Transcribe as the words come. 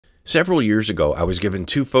Several years ago, I was given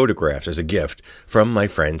 2 photographs as a gift from my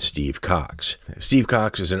friend Steve Cox. Steve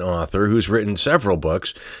Cox is an author who's written several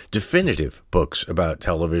books, definitive books about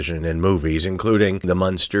television and movies, including The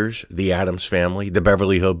Munsters, The Addams Family, The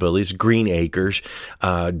Beverly Hillbillies, Green Acres,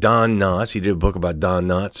 Don Knotts. He did a book about Don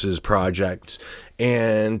Knotts' projects,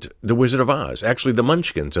 and The Wizard of Oz. Actually, the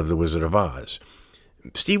Munchkins of The Wizard of Oz.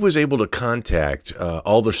 Steve was able to contact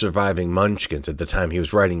all the surviving Munchkins at the time he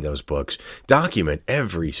was writing those books, document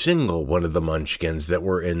every single one of the Munchkins that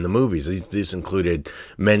were in the movies. These included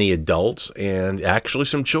many adults, and actually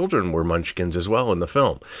some children were Munchkins as well in the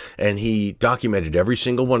film. And he documented every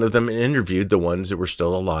single one of them and interviewed the ones that were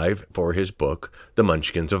still alive for his book, The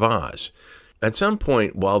Munchkins of Oz. At some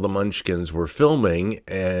point while the Munchkins were filming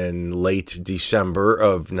in late December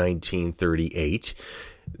of 1938,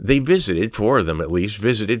 they visited, 4 of them at least,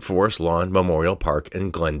 visited Forest Lawn Memorial Park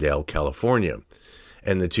in Glendale, California.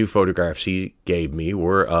 And the 2 photographs he gave me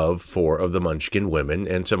were of 4 of the Munchkin women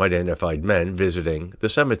and some identified men visiting the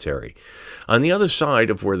cemetery. On the other side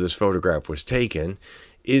of where this photograph was taken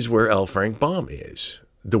is where L. Frank Baum is,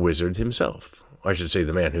 the wizard himself. I should say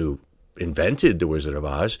the man who invented The Wizard of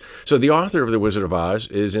Oz. So the author of The Wizard of Oz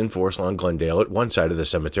is in Forest Lawn, Glendale at one side of the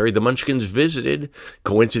cemetery. The Munchkins visited,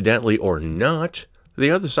 coincidentally or not, the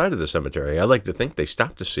other side of the cemetery. I like to think they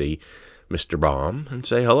stopped to see Mr. Baum and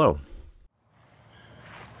say hello.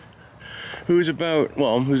 Who's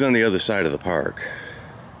on the other side of the park?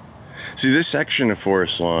 See, this section of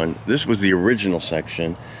Forest Lawn, this was the original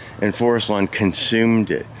section, and Forest Lawn consumed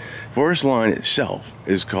it. Forest Lawn itself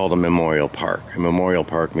is called a memorial park. A memorial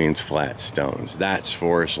park means flat stones. That's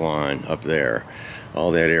Forest Lawn up there.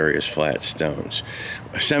 All that area is flat stones.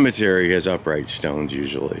 A cemetery has upright stones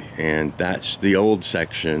usually, and that's the old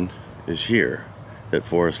section is here that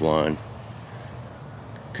Forest Lawn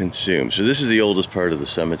consumes. So this is the oldest part of the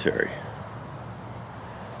cemetery.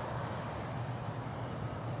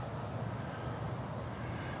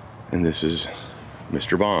 And this is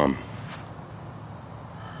Mr. Baum.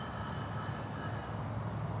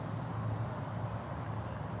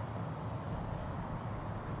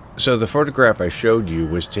 So the photograph I showed you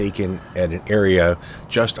was taken at an area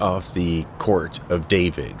just off the Court of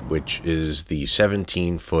David, which is the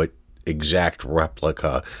 17-foot exact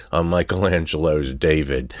replica of Michelangelo's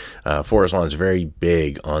David. Forest Lawn's very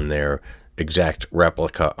big on their exact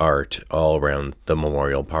replica art all around the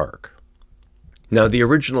memorial park. Now, the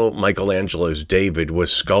original Michelangelo's David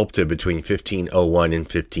was sculpted between 1501 and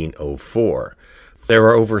 1504. There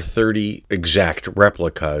are over 30 exact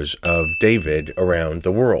replicas of David around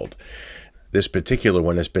the world. This particular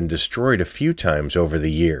one has been destroyed a few times over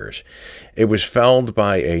the years. It was felled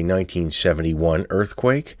by a 1971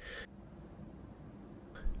 earthquake.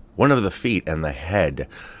 One of the feet and the head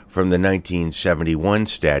from the 1971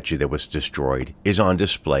 statue that was destroyed is on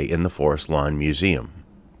display in the Forest Lawn Museum.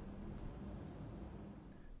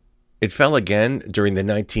 It fell again during the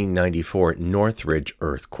 1994 Northridge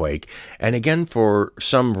earthquake, and again for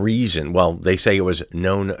some reason, well, they say it was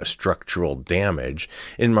known structural damage,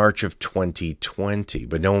 in March of 2020,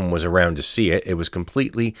 but no one was around to see it. It was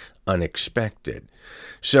completely unexpected.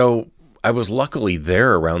 So I was luckily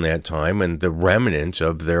there around that time, and the remnants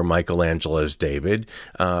of their Michelangelo's David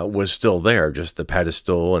was still there, just the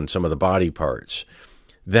pedestal and some of the body parts.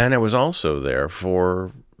 Then I was also there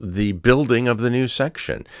for the building of the new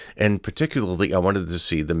section, and particularly I wanted to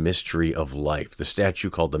see the Mystery of Life, the statue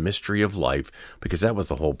called the Mystery of Life, because that was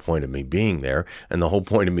the whole point of me being there, and the whole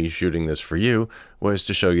point of me shooting this for you was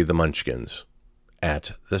to show you the Munchkins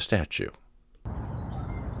at the statue.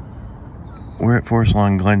 We're at Forest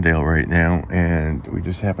Lawn, Glendale right now, and we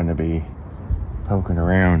just happen to be poking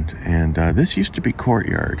around, and this used to be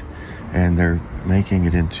courtyard, and they're making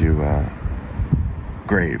it into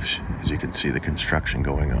graves. As you can see, the construction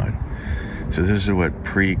going on. So this is what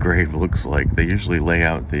pre-grave looks like. They usually lay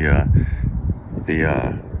out a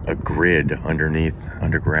grid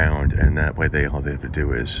underground, and that way all they have to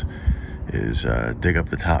do is dig up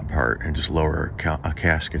the top part and just lower a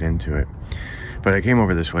casket into it. But I came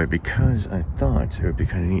over this way because I thought it would be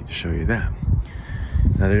kind of neat to show you that.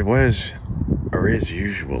 Now there was, or is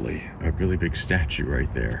usually, a really big statue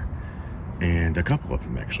right there, and a couple of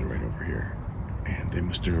them actually right over here. And they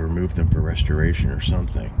must have removed them for restoration or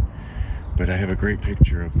something. But I have a great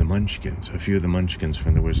picture of the Munchkins, a few of the Munchkins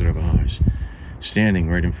from The Wizard of Oz, standing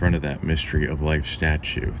right in front of that Mystery of Life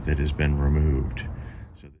statue that has been removed.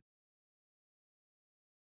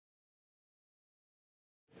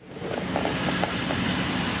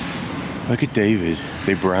 Look at David.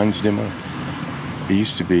 They bronzed him up. He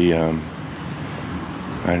used to be, I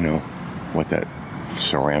don't know what that,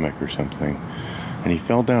 ceramic or something. And he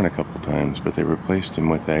fell down a couple times, but they replaced him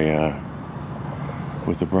with a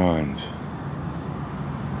bronze.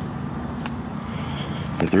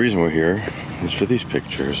 But the reason we're here is for these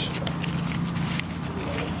pictures.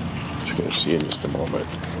 Which you're going to see in just a moment.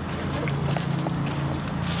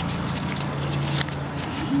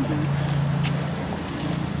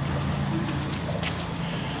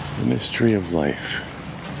 The mystery of life.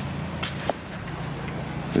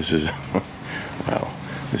 This is, wow,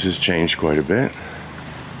 this has changed quite a bit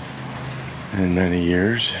in many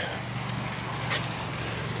years.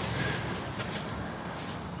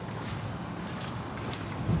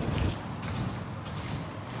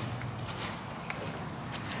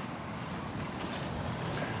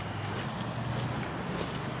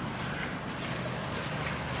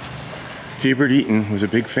 Hubert Eaton was a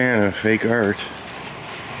big fan of fake art.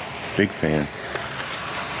 Big fan.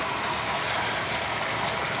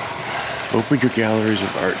 Open your galleries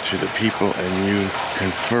of art to the people and you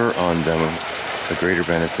confer on them a greater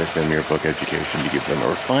benefit than mere book education to give them a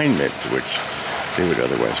refinement to which they would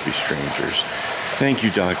otherwise be strangers. Thank you,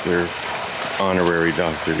 Dr. Honorary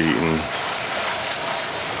Dr. Eaton.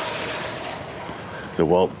 The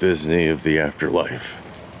Walt Disney of the afterlife.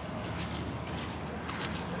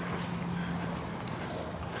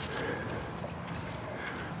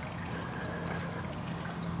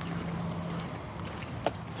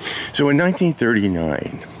 So in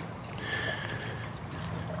 1939,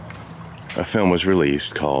 a film was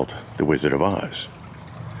released called The Wizard of Oz.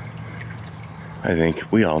 I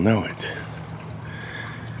think we all know it.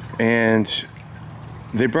 And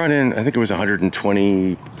they brought in, I think it was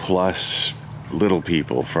 120 plus little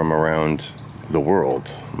people from around the world,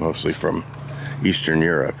 mostly from Eastern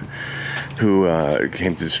Europe, who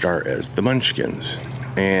came to star as the Munchkins.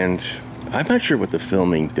 And I'm not sure what the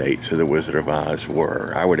filming dates of The Wizard of Oz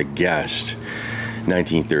were. I would have guessed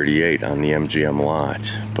 1938 on the MGM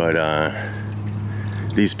lot. But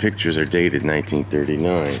these pictures are dated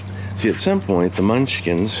 1939. See, at some point, the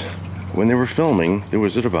Munchkins, when they were filming The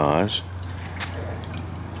Wizard of Oz,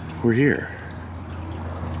 were here.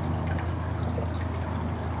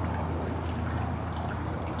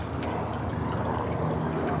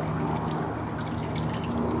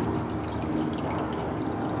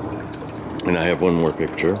 And I have one more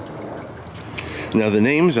picture. Now the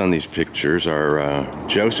names on these pictures are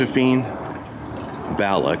Josephine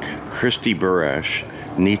Ballack, Christy Baresh,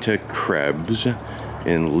 Nita Krebs,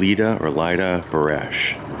 and Lida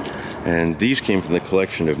Baresh. And these came from the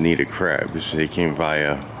collection of Nita Krebs. They came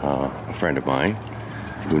via a friend of mine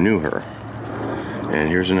who knew her. And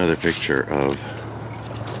here's another picture of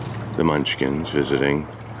the Munchkins visiting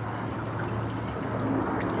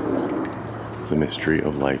the Mystery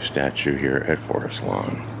of Life statue here at Forest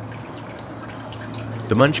Lawn.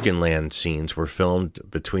 The Munchkin Land scenes were filmed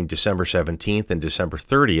between December 17th and December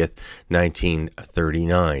 30th,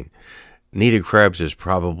 1939. Nita Krebs is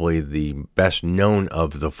probably the best known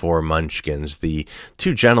of the four Munchkins. The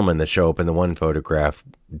two gentlemen that show up in the one photograph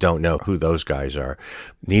don't know who those guys are.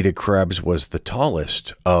 Nita Krebs was the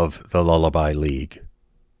tallest of the Lullaby League.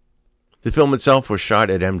 The film itself was shot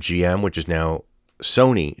at MGM, which is now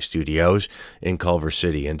Sony Studios in Culver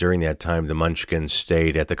City, and during that time the Munchkins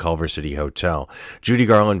stayed at the Culver City Hotel. Judy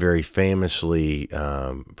Garland very famously,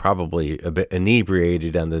 probably a bit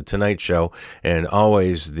inebriated on the Tonight Show, and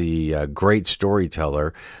always the great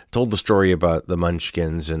storyteller, told the story about the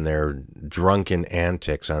Munchkins and their drunken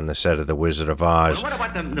antics on the set of The Wizard of Oz. Well, what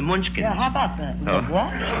about the Munchkins? Yeah, how about the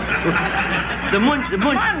what? the Munchkins.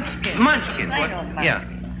 Munchkins. I What? know Munchkins. Yeah.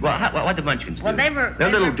 Well, what the Munchkins do? Well, they're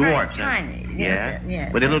little very dwarfs. tiny. Yeah?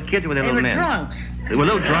 Yes. Were they little kids or were they little men? Drunks. They were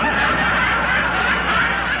little drunks?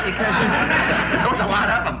 Because there was a lot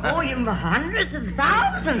of them. Oh, you have hundreds of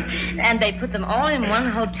thousands. And they put them all in one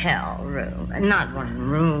hotel room. Not one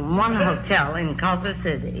room, one hotel in Culver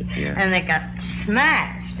City. Yeah. And they got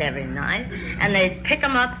smashed every night. And they'd pick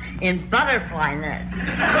them up in butterfly nets.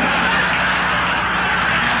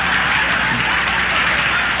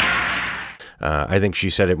 I think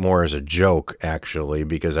she said it more as a joke, actually,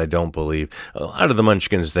 because I don't believe a lot of the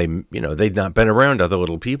Munchkins, they'd not been around other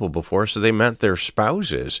little people before, so they met their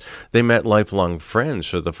spouses. They met lifelong friends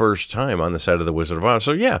for the first time on the set of The Wizard of Oz.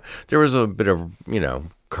 So, yeah, there was a bit of,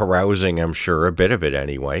 carousing, I'm sure, a bit of it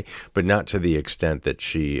anyway, but not to the extent that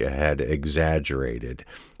she had exaggerated.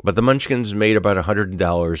 But the Munchkins made about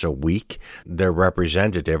 $100 a week. Their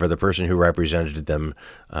representative, or the person who represented them,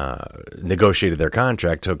 negotiated their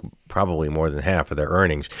contract, took probably more than half of their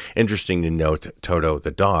earnings. Interesting to note, Toto the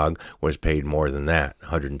dog was paid more than that,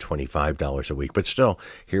 $125 a week. But still,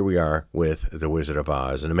 here we are with The Wizard of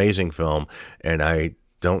Oz, an amazing film, and I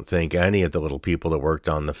don't think any of the little people that worked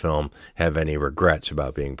on the film have any regrets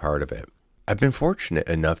about being part of it. I've been fortunate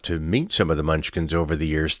enough to meet some of the Munchkins over the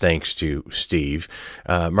years, thanks to Steve.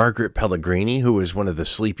 Margaret Pellegrini, who was one of the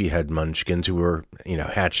sleepyhead Munchkins who were,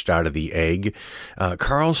 hatched out of the egg.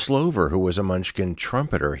 Carl Slover, who was a Munchkin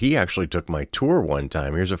trumpeter. He actually took my tour one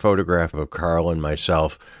time. Here's a photograph of Carl and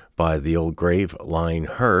myself by the old grave line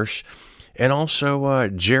hearse. And also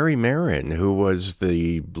Jerry Marin, who was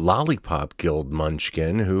the Lollipop Guild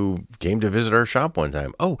Munchkin, who came to visit our shop one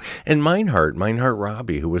time. Oh, and Meinhardt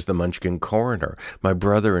Robbie, who was the Munchkin coroner. My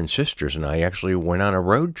brother and sisters and I actually went on a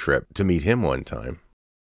road trip to meet him one time.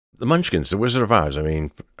 The Munchkins, the Wizard of Oz, I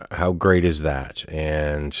mean, how great is that?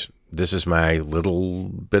 And this is my little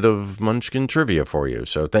bit of Munchkin trivia for you.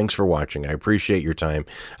 So thanks for watching. I appreciate your time.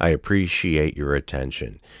 I appreciate your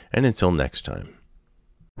attention. And until next time.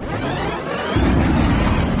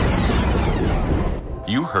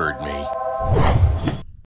 You heard me.